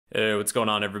Hey, what's going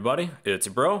on everybody? It's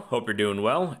your bro, hope you're doing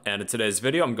well, and in today's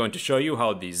video I'm going to show you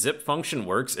how the zip function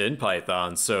works in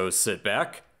Python, so sit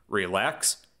back,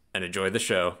 relax, and enjoy the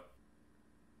show.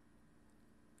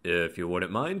 If you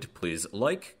wouldn't mind, please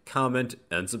like, comment,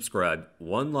 and subscribe.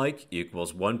 One like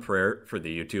equals one prayer for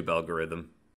the YouTube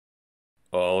algorithm.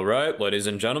 Alright, ladies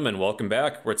and gentlemen, welcome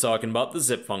back. We're talking about the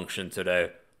zip function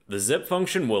today. The zip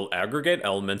function will aggregate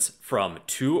elements from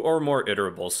two or more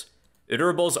iterables.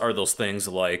 Iterables are those things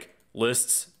like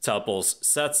lists, tuples,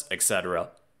 sets,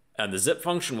 etc. And the zip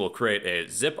function will create a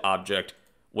zip object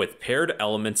with paired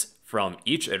elements from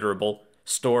each iterable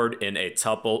stored in a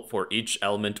tuple for each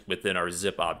element within our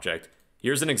zip object.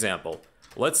 Here's an example.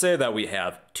 Let's say that we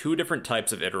have two different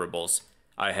types of iterables.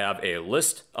 I have a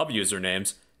list of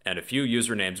usernames, and a few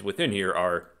usernames within here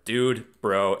are dude,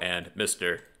 bro, and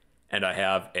mister. And I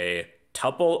have a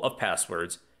tuple of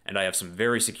passwords, and I have some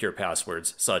very secure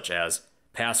passwords, such as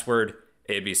password,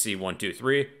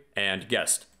 ABC123, and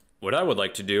guest. What I would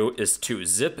like to do is to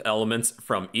zip elements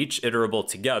from each iterable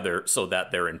together so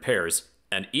that they're in pairs,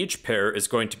 and each pair is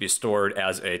going to be stored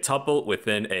as a tuple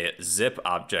within a zip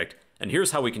object. And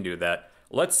here's how we can do that.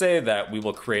 Let's say that we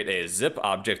will create a zip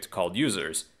object called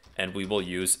users, and we will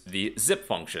use the zip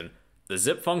function. The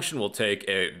zip function will take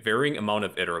a varying amount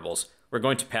of iterables. We're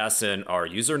going to pass in our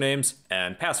usernames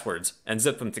and passwords and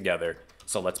zip them together.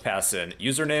 So let's pass in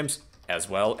usernames as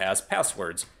well as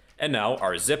passwords. And now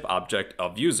our zip object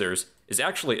of users is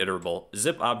actually iterable.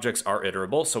 Zip objects are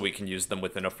iterable, so we can use them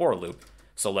within a for loop.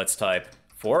 So let's type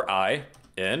for I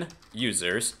in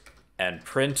users and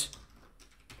print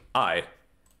I.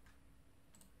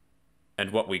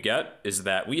 And what we get is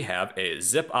that we have a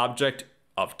zip object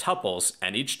of tuples,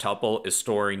 and each tuple is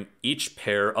storing each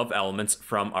pair of elements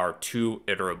from our two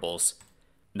iterables.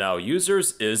 Now,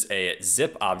 users is a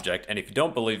zip object, and if you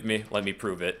don't believe me, let me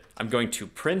prove it. I'm going to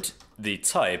print the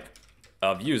type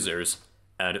of users,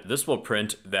 and this will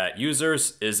print that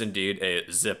users is indeed a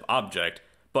zip object,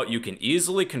 but you can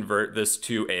easily convert this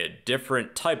to a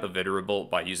different type of iterable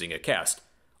by using a cast.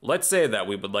 Let's say that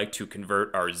we would like to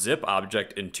convert our zip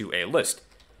object into a list.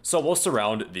 So we'll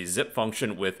surround the zip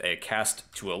function with a cast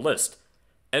to a list.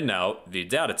 And now the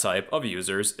data type of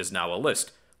users is now a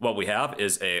list. What we have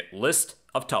is a list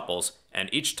of tuples, and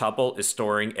each tuple is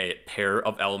storing a pair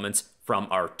of elements from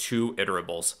our two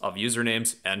iterables of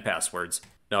usernames and passwords.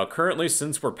 Now currently,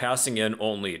 since we're passing in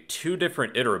only two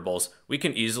different iterables, we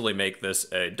can easily make this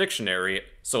a dictionary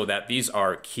so that these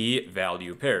are key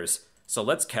value pairs. So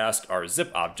let's cast our zip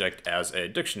object as a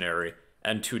dictionary,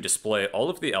 and to display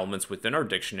all of the elements within our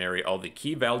dictionary, all the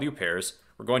key value pairs,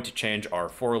 we're going to change our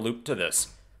for loop to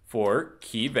this. For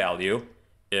key value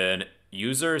in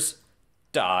users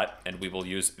dot, and we will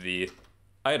use the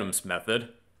items method,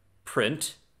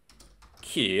 print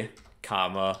key,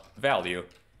 comma, value.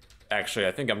 Actually,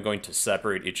 I think I'm going to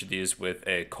separate each of these with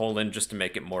a colon just to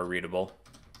make it more readable.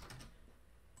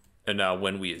 And now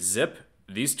when we zip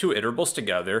these two iterables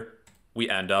together, we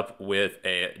end up with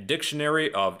a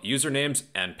dictionary of usernames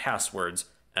and passwords,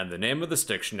 and the name of this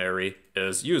dictionary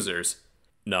is users.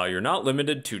 Now, you're not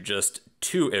limited to just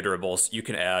two iterables. You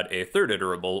can add a third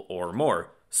iterable or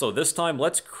more. So this time,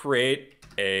 let's create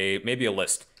maybe a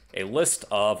list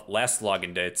of last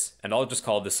login dates, and I'll just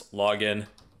call this login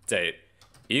date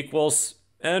equals,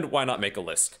 and why not make a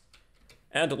list?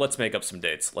 And let's make up some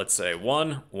dates. Let's say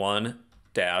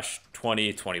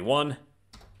 1-1-2021,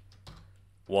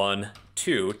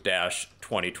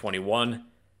 1-2-2021,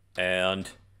 and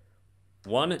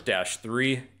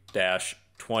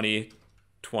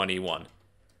 1-3-2021.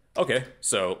 Okay,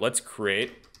 so let's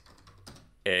create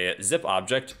a zip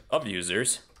object of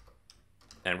users,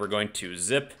 and we're going to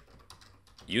zip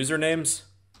usernames,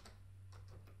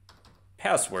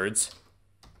 passwords,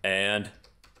 and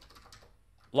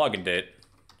login date.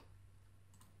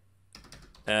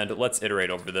 And let's iterate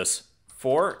over this.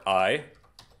 For I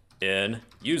in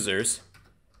users,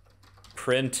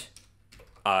 print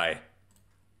I.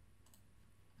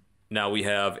 Now we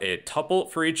have a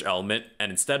tuple for each element,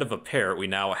 and instead of a pair, we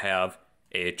now have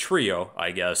a trio,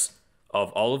 I guess,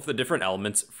 of all of the different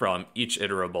elements from each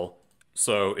iterable.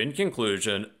 So in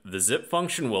conclusion, the zip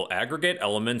function will aggregate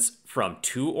elements from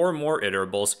two or more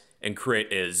iterables and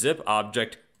create a zip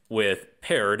object with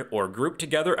paired or grouped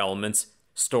together elements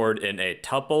stored in a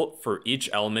tuple for each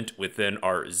element within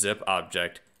our zip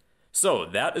object. So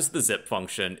that is the zip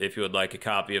function. If you would like a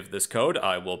copy of this code,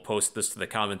 I will post this to the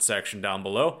comment section down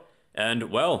below.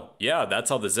 And well, yeah, that's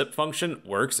how the zip function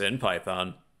works in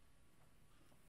Python.